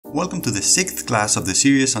Welcome to the 6th class of the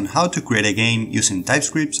series on how to create a game using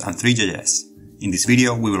Typescript and Three.js. In this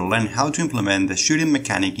video, we will learn how to implement the shooting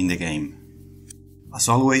mechanic in the game. As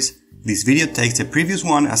always, this video takes the previous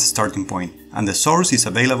one as a starting point, and the source is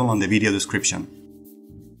available on the video description.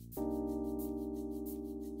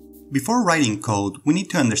 Before writing code, we need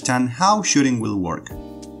to understand how shooting will work.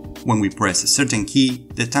 When we press a certain key,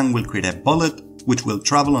 the tank will create a bullet which will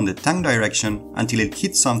travel on the tank direction until it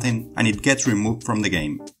hits something and it gets removed from the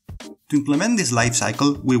game. To implement this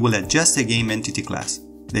lifecycle, we will adjust the game entity class.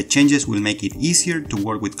 The changes will make it easier to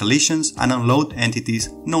work with collisions and unload entities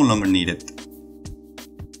no longer needed.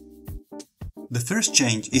 The first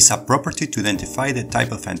change is a property to identify the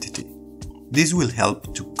type of entity. This will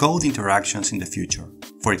help to code interactions in the future.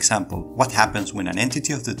 For example, what happens when an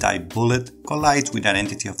entity of the type bullet collides with an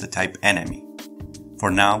entity of the type enemy.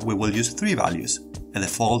 For now, we will use 3 values: a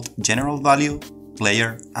default general value,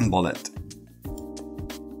 player, and bullet.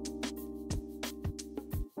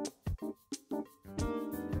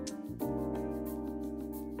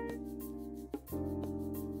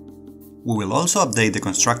 We will also update the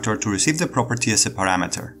constructor to receive the property as a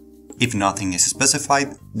parameter. If nothing is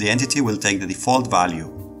specified, the entity will take the default value.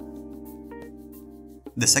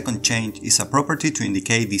 The second change is a property to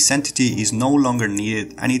indicate this entity is no longer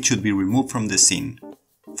needed and it should be removed from the scene.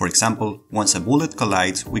 For example, once a bullet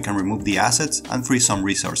collides, we can remove the assets and free some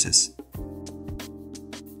resources.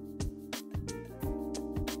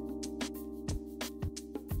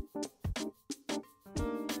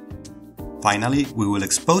 Finally, we will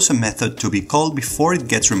expose a method to be called before it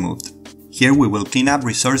gets removed. Here we will clean up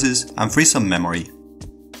resources and free some memory.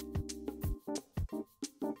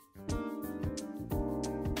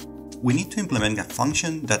 We need to implement a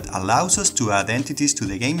function that allows us to add entities to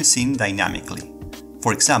the game scene dynamically.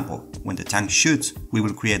 For example, when the tank shoots, we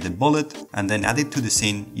will create the bullet and then add it to the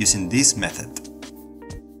scene using this method.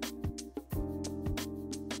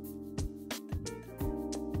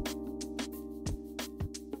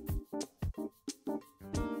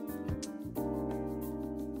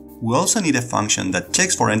 We also need a function that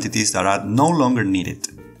checks for entities that are no longer needed.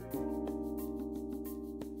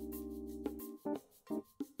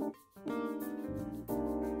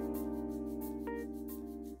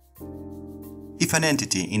 If an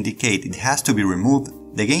entity indicates it has to be removed,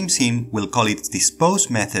 the game scene will call its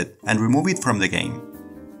Dispose method and remove it from the game.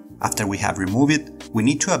 After we have removed it, we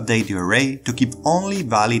need to update the array to keep only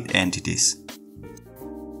valid entities.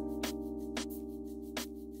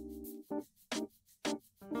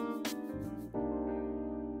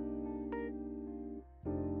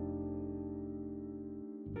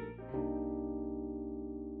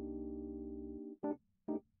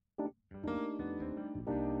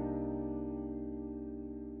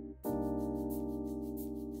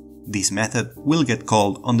 This method will get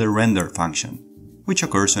called on the render function, which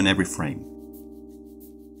occurs on every frame.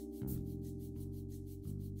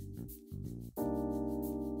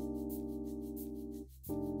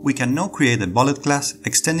 We can now create a bullet class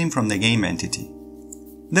extending from the game entity.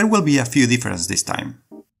 There will be a few differences this time.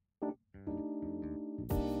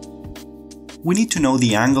 We need to know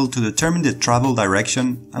the angle to determine the travel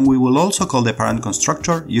direction, and we will also call the parent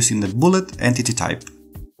constructor using the bullet entity type.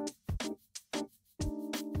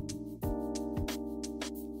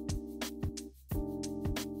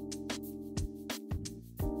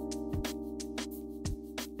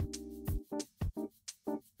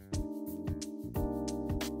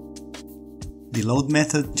 The load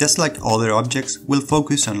method, just like other objects, will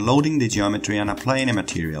focus on loading the geometry and applying a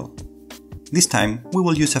material. This time, we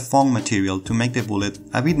will use a foam material to make the bullet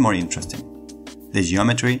a bit more interesting. The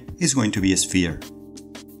geometry is going to be a sphere.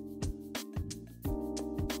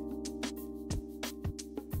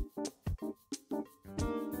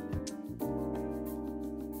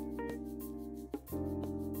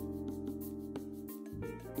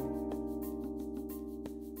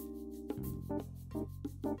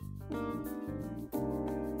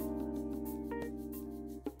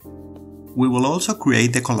 We will also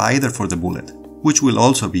create the collider for the bullet, which will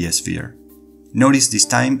also be a sphere. Notice this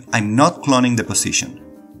time I'm not cloning the position.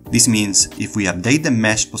 This means if we update the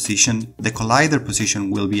mesh position, the collider position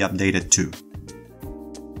will be updated too.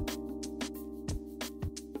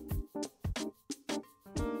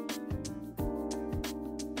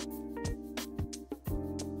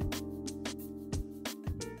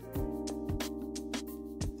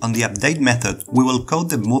 On the update method, we will code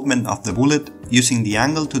the movement of the bullet using the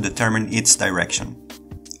angle to determine its direction.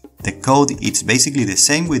 The code is basically the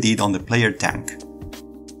same we did on the player tank.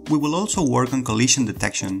 We will also work on collision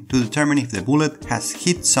detection to determine if the bullet has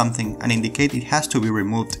hit something and indicate it has to be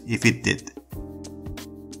removed if it did.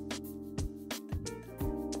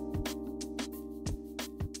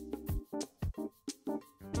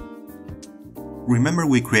 Remember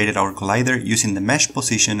we created our collider using the mesh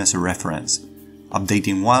position as a reference.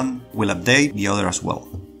 Updating one will update the other as well.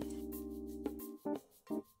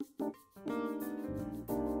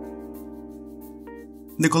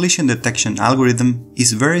 The collision detection algorithm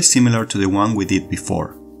is very similar to the one we did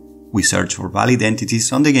before. We search for valid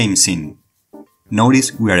entities on the game scene.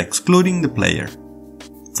 Notice we are excluding the player.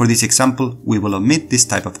 For this example, we will omit this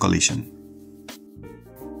type of collision.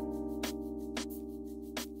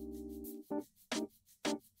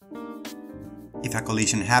 If a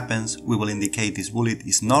collision happens, we will indicate this bullet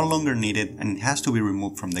is no longer needed and it has to be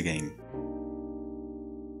removed from the game.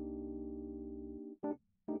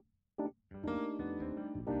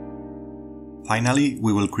 Finally,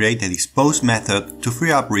 we will create a Dispose method to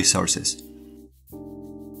free up resources.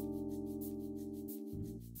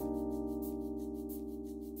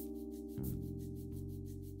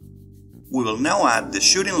 We will now add the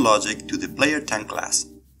shooting logic to the player tank class.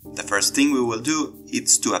 The first thing we will do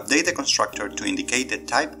is to update the constructor to indicate the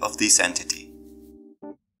type of this entity.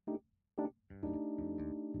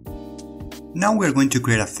 Now we are going to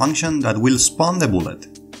create a function that will spawn the bullet.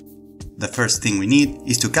 The first thing we need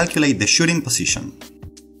is to calculate the shooting position.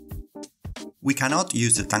 We cannot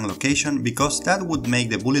use the tank location because that would make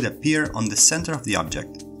the bullet appear on the center of the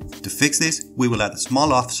object. To fix this, we will add a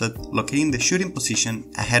small offset locating the shooting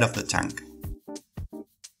position ahead of the tank.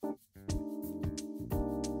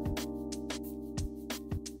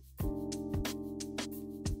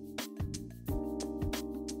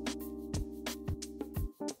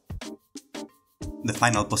 The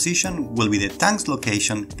final position will be the tank's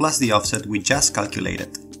location plus the offset we just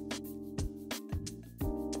calculated.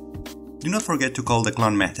 Do not forget to call the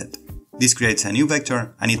clone method. This creates a new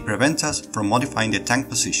vector and it prevents us from modifying the tank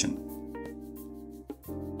position.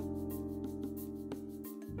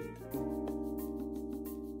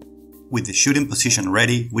 With the shooting position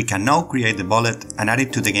ready, we can now create the bullet and add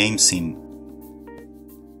it to the game scene.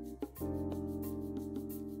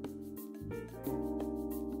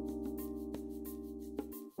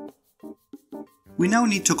 We now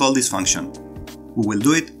need to call this function. We will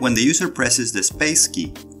do it when the user presses the space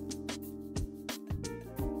key.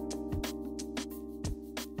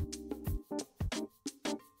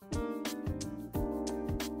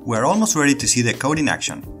 We are almost ready to see the code in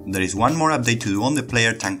action. There is one more update to do on the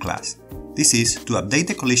player tank class. This is to update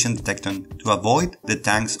the collision detection to avoid the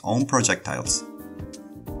tank's own projectiles.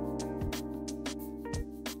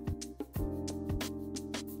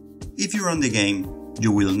 If you run the game,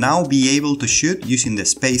 you will now be able to shoot using the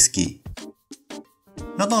space key.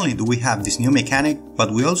 Not only do we have this new mechanic,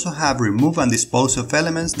 but we also have remove and dispose of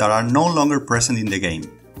elements that are no longer present in the game.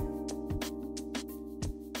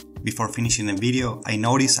 Before finishing the video, I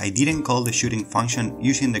noticed I didn't call the shooting function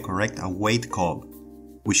using the correct await call.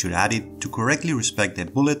 We should add it to correctly respect the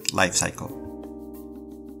bullet lifecycle.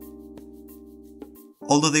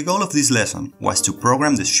 Although the goal of this lesson was to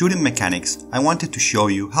program the shooting mechanics, I wanted to show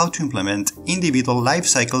you how to implement individual life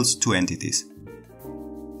cycles to entities.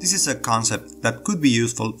 This is a concept that could be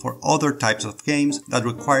useful for other types of games that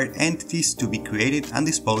require entities to be created and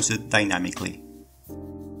disposed dynamically.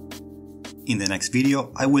 In the next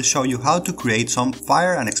video, I will show you how to create some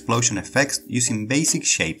fire and explosion effects using basic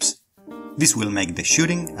shapes. This will make the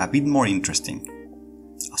shooting a bit more interesting.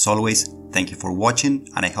 As always, thank you for watching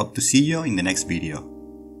and I hope to see you in the next video.